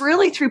 But it's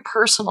really through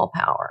personal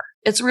power.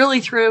 It's really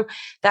through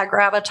that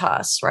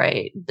gravitas,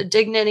 right? The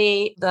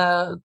dignity,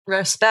 the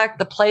respect,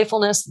 the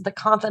playfulness, the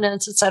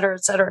confidence, et cetera,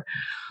 et cetera.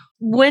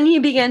 When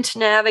you begin to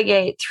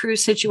navigate through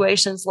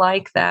situations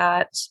like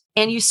that,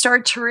 and you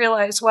start to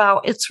realize,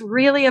 wow, it's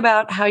really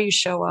about how you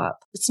show up.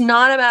 It's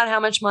not about how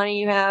much money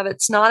you have.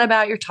 It's not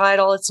about your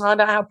title. It's not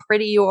about how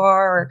pretty you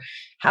are or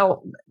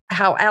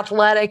how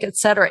athletic, et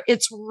cetera.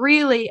 It's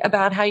really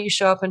about how you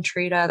show up and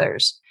treat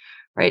others.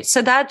 Right.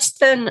 So that's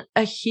been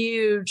a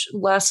huge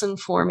lesson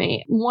for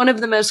me. One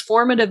of the most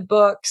formative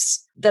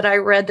books that I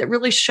read that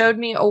really showed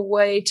me a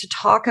way to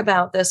talk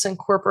about this in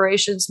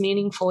corporations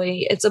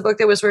meaningfully. It's a book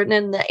that was written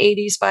in the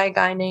 80s by a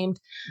guy named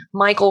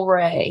Michael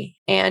Ray.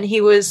 And he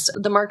was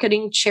the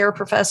marketing chair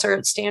professor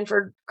at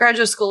Stanford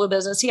Graduate School of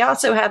Business. He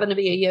also happened to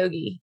be a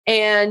yogi.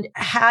 And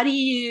how do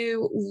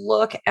you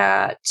look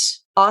at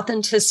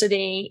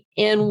authenticity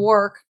in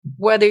work,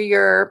 whether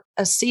you're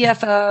a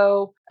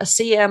CFO, a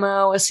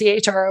CMO, a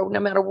CHRO, no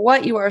matter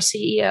what you are,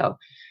 CEO?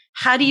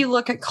 How do you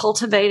look at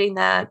cultivating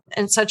that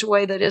in such a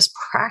way that is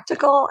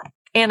practical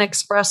and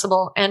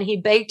expressible? And he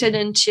baked it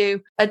into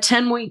a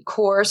 10-week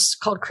course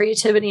called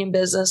Creativity in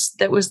Business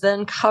that was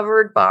then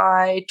covered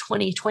by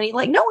 2020.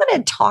 Like no one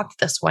had talked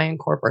this way in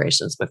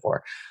corporations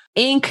before.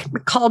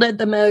 Inc. called it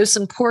the most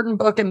important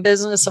book in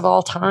business of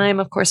all time.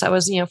 Of course, I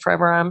was,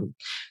 forever. I'm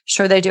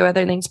sure they do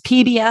other things.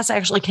 PBS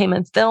actually came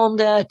and filmed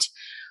it.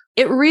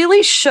 It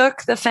really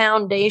shook the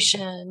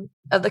foundation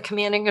of the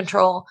command and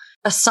control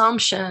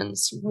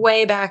assumptions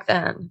way back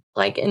then,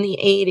 like in the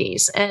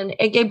 80s. And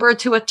it gave birth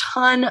to a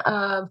ton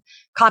of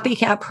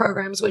copycat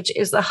programs, which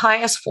is the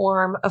highest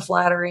form of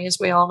flattery, as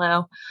we all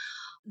know.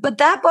 But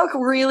that book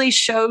really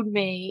showed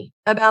me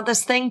about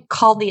this thing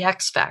called the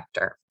X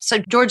Factor. So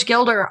George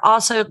Gilder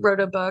also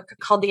wrote a book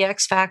called The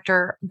X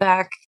Factor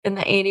back in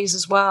the 80s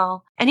as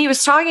well. And he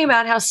was talking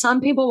about how some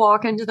people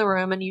walk into the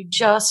room and you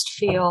just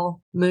feel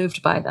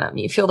moved by them.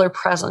 You feel their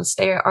presence.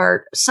 They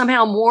are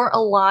somehow more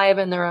alive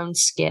in their own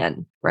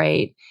skin,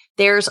 right?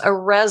 There's a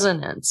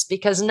resonance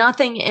because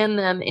nothing in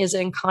them is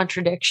in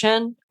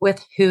contradiction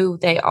with who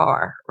they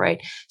are, right?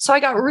 So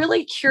I got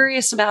really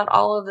curious about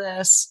all of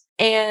this.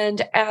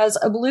 And as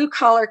a blue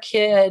collar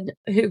kid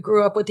who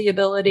grew up with the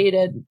ability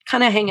to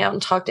kind of hang out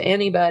and talk to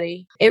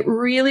anybody, it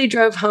really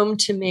drove home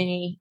to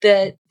me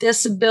that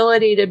this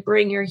ability to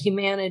bring your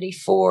humanity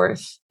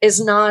forth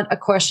is not a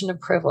question of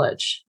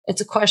privilege.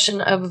 It's a question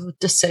of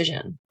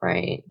decision,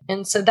 right?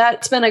 And so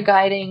that's been a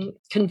guiding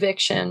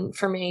conviction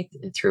for me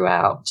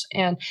throughout.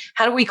 And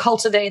how do we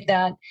cultivate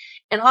that?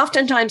 And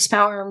oftentimes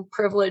power and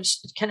privilege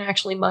can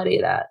actually muddy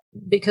that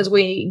because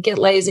we get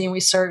lazy and we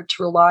start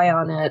to rely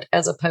on it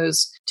as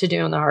opposed to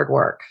doing the hard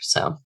work.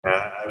 So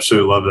I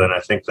absolutely love that. And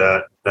I think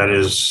that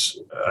is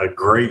a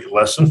great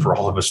lesson for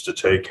all of us to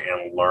take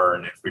and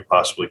learn if we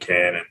possibly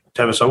can. And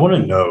Tevis, I want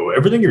to know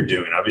everything you're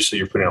doing. Obviously,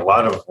 you're putting a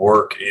lot of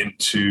work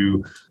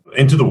into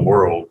the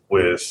world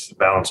with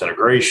Balance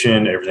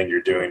Integration, everything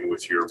you're doing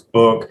with your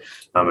book.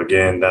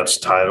 Again, that's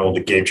titled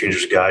The Game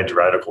Changer's Guide to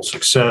Radical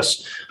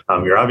Success.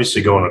 You're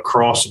obviously going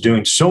across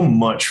doing so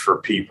much for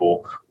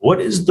people.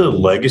 What is the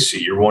legacy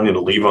you're wanting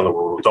to leave on the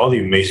world with all the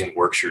amazing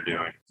works you're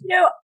doing?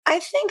 I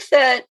think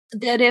that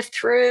if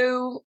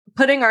through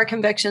putting our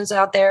convictions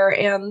out there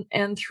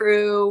and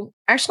through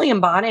actually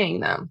embodying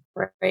them,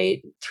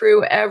 right,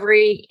 through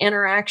every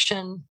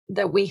interaction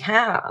that we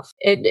have,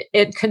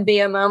 it could be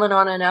a moment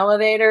on an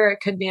elevator,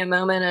 it could be a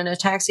moment in a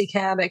taxi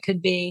cab, it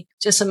could be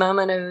just a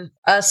moment of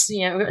us,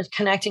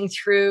 connecting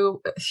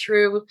through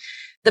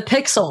the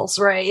pixels,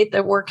 right,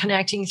 that we're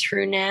connecting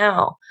through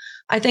now.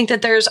 I think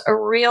that there's a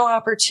real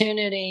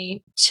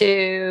opportunity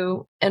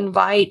to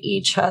invite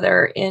each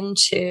other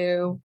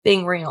into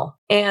being real.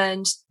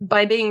 And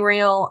by being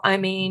real, I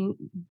mean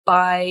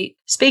by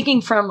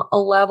speaking from a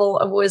level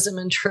of wisdom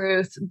and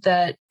truth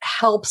that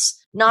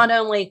helps not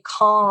only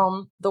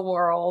calm the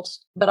world,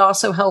 but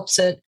also helps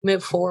it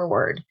move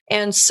forward.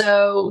 And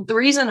so the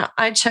reason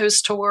I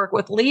chose to work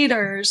with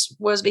leaders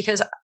was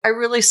because I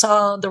really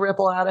saw the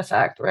ripple out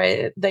effect,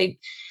 right?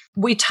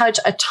 We touch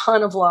a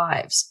ton of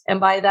lives. And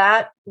by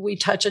that, we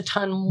touch a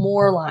ton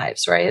more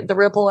lives, right? The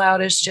ripple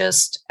out is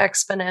just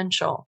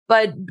exponential.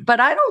 But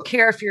I don't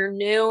care if you're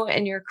new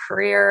in your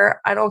career.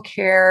 I don't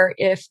care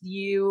if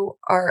you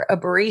are a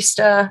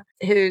barista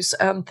who's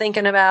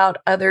thinking about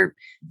other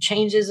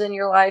changes in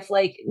your life.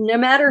 Like no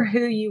matter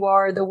who you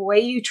are, the way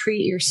you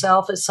treat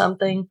yourself is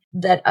something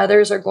that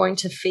others are going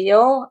to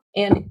feel,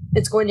 and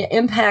it's going to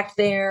impact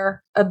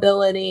their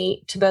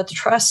ability to both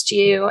trust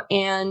you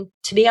and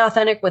to be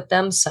authentic with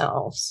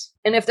themselves.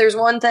 And if there's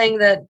one thing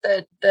that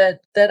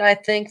I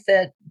think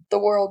that the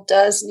world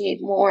does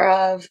need more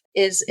of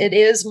is it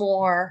is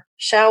more,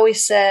 shall we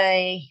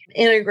say,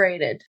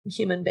 integrated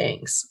human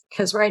beings.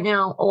 Because right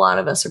now, a lot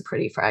of us are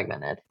pretty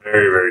fragmented.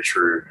 Very, very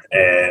true.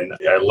 And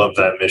I love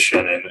that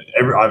mission. And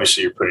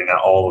obviously, you're putting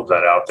all of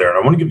that out there. And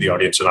I want to give the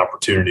audience an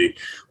opportunity.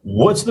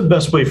 What's the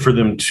best way for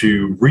them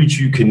to reach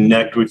you,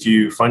 connect with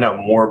you, find out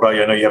more about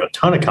you? I know you have a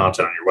ton of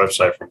content on your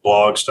website, from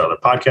blogs to other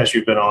podcasts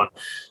you've been on.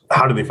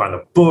 How do they find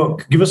the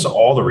book? Give us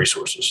all the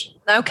resources.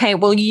 Okay.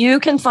 Well, you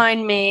can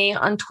find me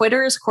on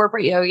Twitter as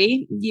Corporate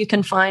Yogi. You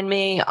can find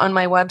me on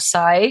my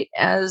website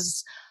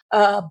as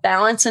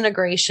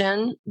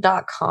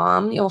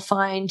balanceintegration.com. You'll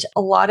find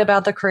a lot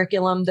about the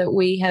curriculum that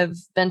we have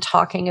been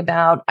talking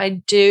about. I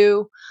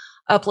do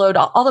upload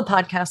all the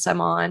podcasts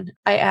I'm on.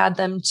 I add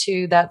them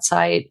to that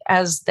site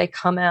as they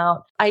come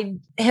out. I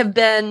have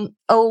been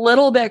a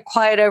little bit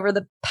quiet over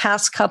the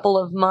past couple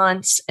of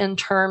months in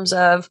terms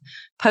of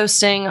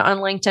posting on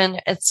LinkedIn,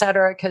 et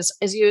cetera, because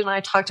as you and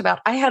I talked about,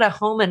 I had a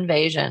home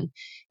invasion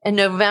in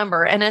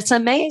November. And it's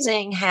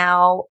amazing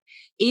how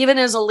even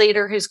as a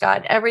leader who's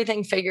got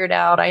everything figured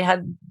out, I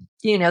had,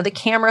 the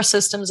camera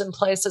systems in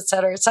place, et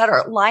cetera,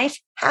 life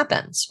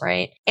happens,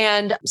 right?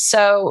 And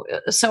so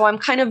I'm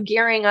kind of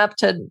gearing up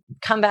to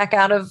come back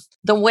out of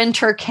the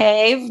winter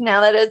cave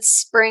now that it's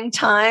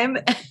springtime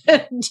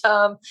and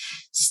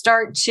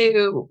start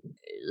to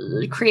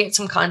create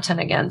some content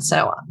again.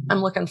 So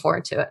I'm looking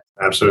forward to it.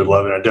 Absolutely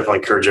love it. I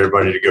definitely encourage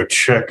everybody to go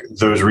check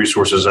those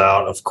resources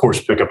out. Of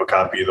course, pick up a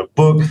copy of the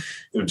book.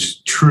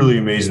 It's truly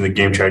amazing. The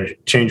Game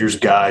Changer's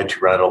Guide to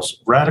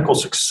Radical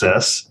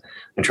Success.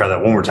 And try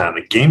that one more time.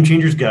 The Game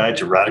Changer's Guide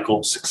to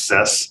Radical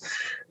Success.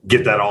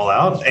 Get that all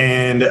out.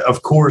 And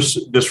of course,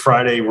 this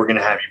Friday, we're going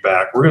to have you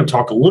back. We're going to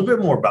talk a little bit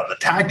more about the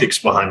tactics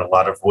behind a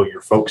lot of what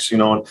you're focusing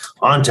on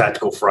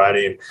Tactical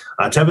Friday.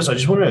 And Tevis, I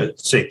just want to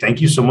say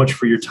thank you so much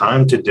for your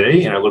time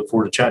today. And I look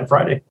forward to chatting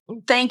Friday.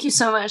 Thank you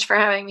so much for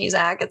having me,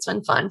 Zach. It's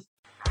been fun.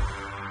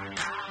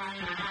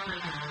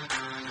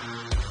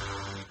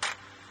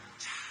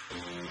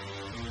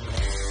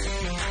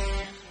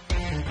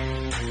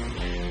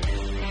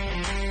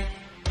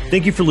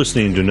 Thank you for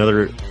listening to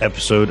another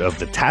episode of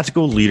the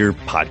Tactical Leader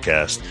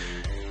Podcast.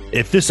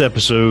 If this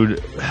episode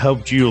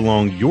helped you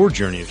along your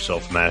journey of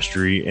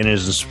self-mastery and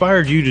has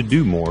inspired you to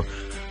do more,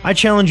 I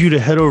challenge you to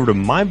head over to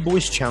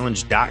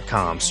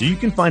myvoicechallenge.com so you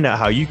can find out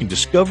how you can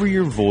discover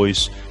your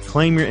voice,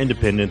 claim your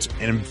independence,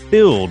 and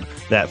build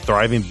that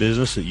thriving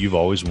business that you've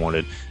always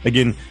wanted.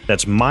 Again,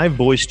 that's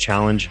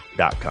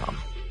myvoicechallenge.com.